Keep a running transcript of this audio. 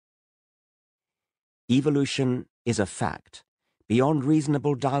Evolution is a fact. Beyond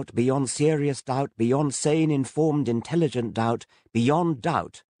reasonable doubt, beyond serious doubt, beyond sane, informed, intelligent doubt, beyond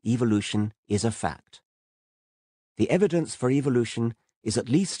doubt, evolution is a fact. The evidence for evolution is at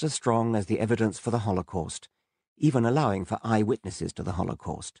least as strong as the evidence for the Holocaust, even allowing for eyewitnesses to the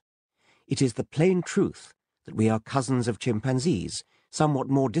Holocaust. It is the plain truth that we are cousins of chimpanzees, somewhat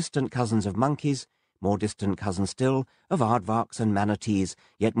more distant cousins of monkeys, more distant cousins still of aardvarks and manatees,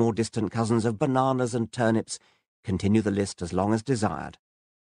 yet more distant cousins of bananas and turnips. Continue the list as long as desired.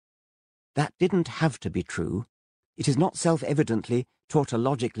 That didn't have to be true. It is not self-evidently,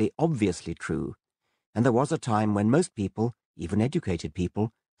 tautologically, obviously true, and there was a time when most people, even educated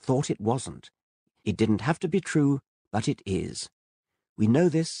people, thought it wasn't. It didn't have to be true, but it is. We know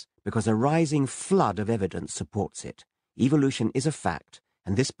this because a rising flood of evidence supports it. Evolution is a fact,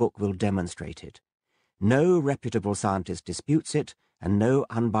 and this book will demonstrate it. No reputable scientist disputes it, and no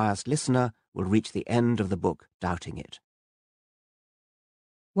unbiased listener will reach the end of the book doubting it.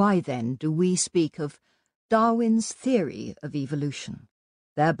 Why, then, do we speak of Darwin's theory of evolution,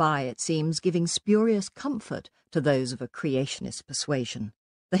 thereby, it seems, giving spurious comfort to those of a creationist persuasion,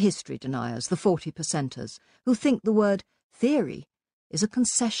 the history deniers, the 40%ers, who think the word theory is a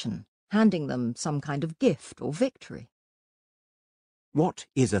concession, handing them some kind of gift or victory? What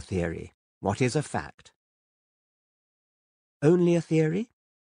is a theory? What is a fact? Only a theory?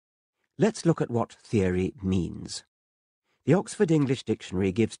 Let's look at what theory means. The Oxford English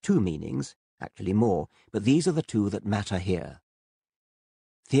Dictionary gives two meanings, actually more, but these are the two that matter here.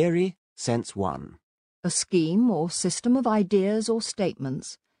 Theory, sense one. A scheme or system of ideas or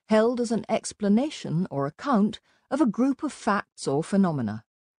statements held as an explanation or account of a group of facts or phenomena,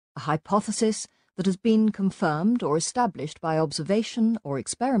 a hypothesis that has been confirmed or established by observation or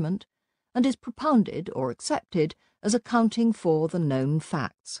experiment, and is propounded or accepted as accounting for the known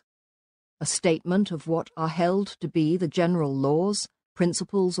facts. A statement of what are held to be the general laws,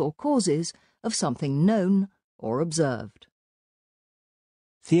 principles or causes of something known or observed.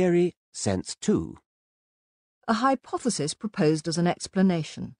 Theory, sense two. A hypothesis proposed as an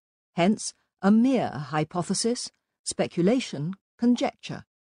explanation, hence a mere hypothesis, speculation, conjecture.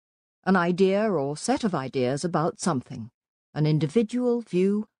 An idea or set of ideas about something, an individual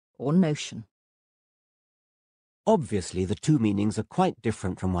view or notion. Obviously, the two meanings are quite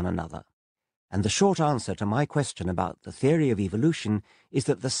different from one another, and the short answer to my question about the theory of evolution is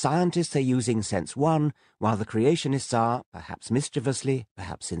that the scientists are using sense one, while the creationists are, perhaps mischievously,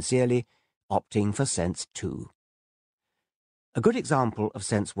 perhaps sincerely, opting for sense two. A good example of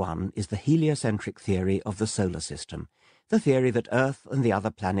sense one is the heliocentric theory of the solar system, the theory that Earth and the other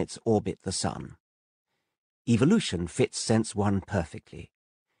planets orbit the Sun. Evolution fits sense one perfectly.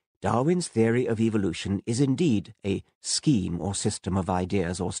 Darwin's theory of evolution is indeed a scheme or system of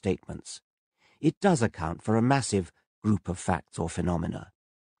ideas or statements. It does account for a massive group of facts or phenomena.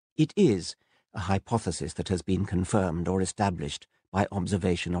 It is a hypothesis that has been confirmed or established by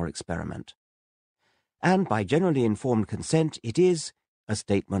observation or experiment. And by generally informed consent, it is a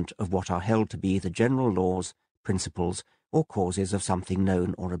statement of what are held to be the general laws, principles, or causes of something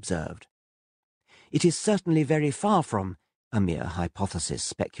known or observed. It is certainly very far from a mere hypothesis,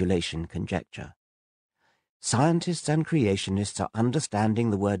 speculation, conjecture. Scientists and creationists are understanding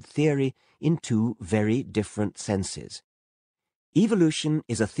the word theory in two very different senses. Evolution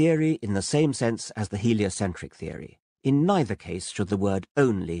is a theory in the same sense as the heliocentric theory. In neither case should the word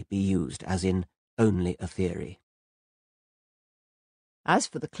only be used, as in only a theory. As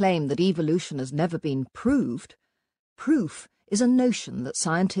for the claim that evolution has never been proved, proof is a notion that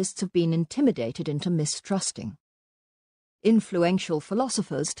scientists have been intimidated into mistrusting. Influential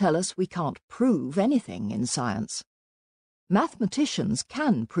philosophers tell us we can't prove anything in science. Mathematicians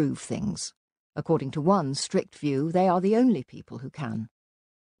can prove things. According to one strict view, they are the only people who can.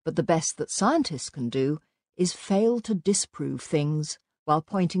 But the best that scientists can do is fail to disprove things while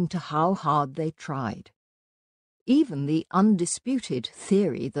pointing to how hard they tried. Even the undisputed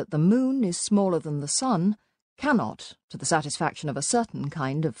theory that the moon is smaller than the sun cannot, to the satisfaction of a certain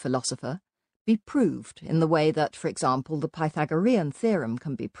kind of philosopher, be proved in the way that, for example, the Pythagorean theorem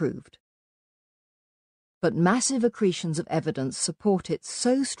can be proved. But massive accretions of evidence support it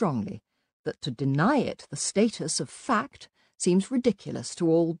so strongly that to deny it the status of fact seems ridiculous to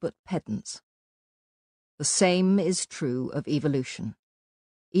all but pedants. The same is true of evolution.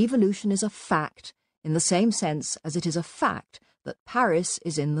 Evolution is a fact in the same sense as it is a fact that Paris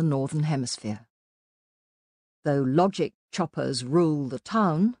is in the Northern Hemisphere. Though logic choppers rule the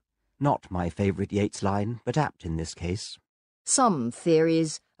town, Not my favourite Yeats line, but apt in this case. some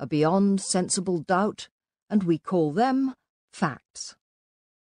theories are beyond sensible doubt, and we call them facts.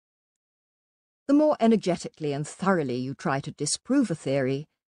 The more energetically and thoroughly you try to disprove a theory,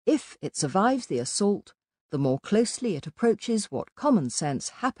 if it survives the assault, the more closely it approaches what common sense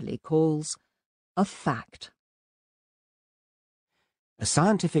happily calls a fact. A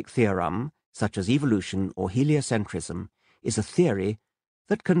scientific theorem, such as evolution or heliocentrism, is a theory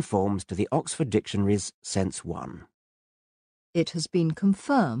that conforms to the Oxford Dictionary's sense 1. It has been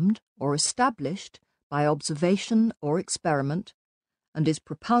confirmed or established by observation or experiment, and is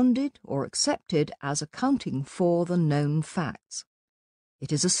propounded or accepted as accounting for the known facts.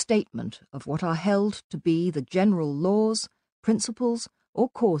 It is a statement of what are held to be the general laws, principles, or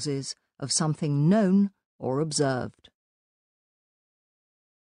causes of something known or observed.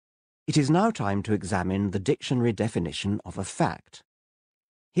 It is now time to examine the dictionary definition of a fact.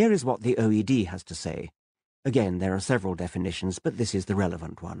 Here is what the OED has to say. Again, there are several definitions, but this is the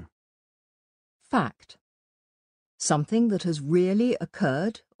relevant one. Fact. Something that has really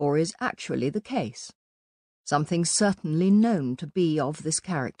occurred or is actually the case. Something certainly known to be of this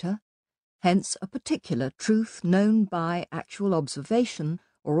character, hence a particular truth known by actual observation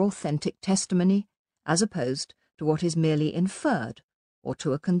or authentic testimony, as opposed to what is merely inferred or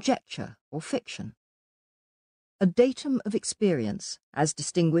to a conjecture or fiction. A datum of experience, as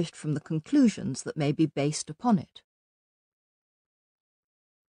distinguished from the conclusions that may be based upon it.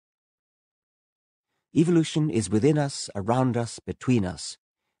 Evolution is within us, around us, between us,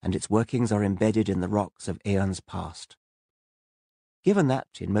 and its workings are embedded in the rocks of aeons past. Given that,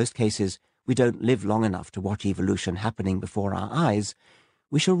 in most cases, we don't live long enough to watch evolution happening before our eyes,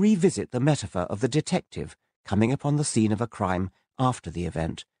 we shall revisit the metaphor of the detective coming upon the scene of a crime after the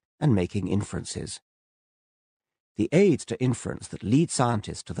event and making inferences. The aids to inference that lead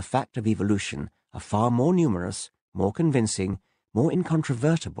scientists to the fact of evolution are far more numerous, more convincing, more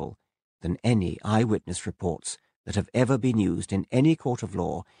incontrovertible than any eyewitness reports that have ever been used in any court of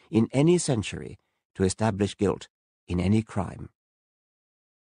law in any century to establish guilt in any crime.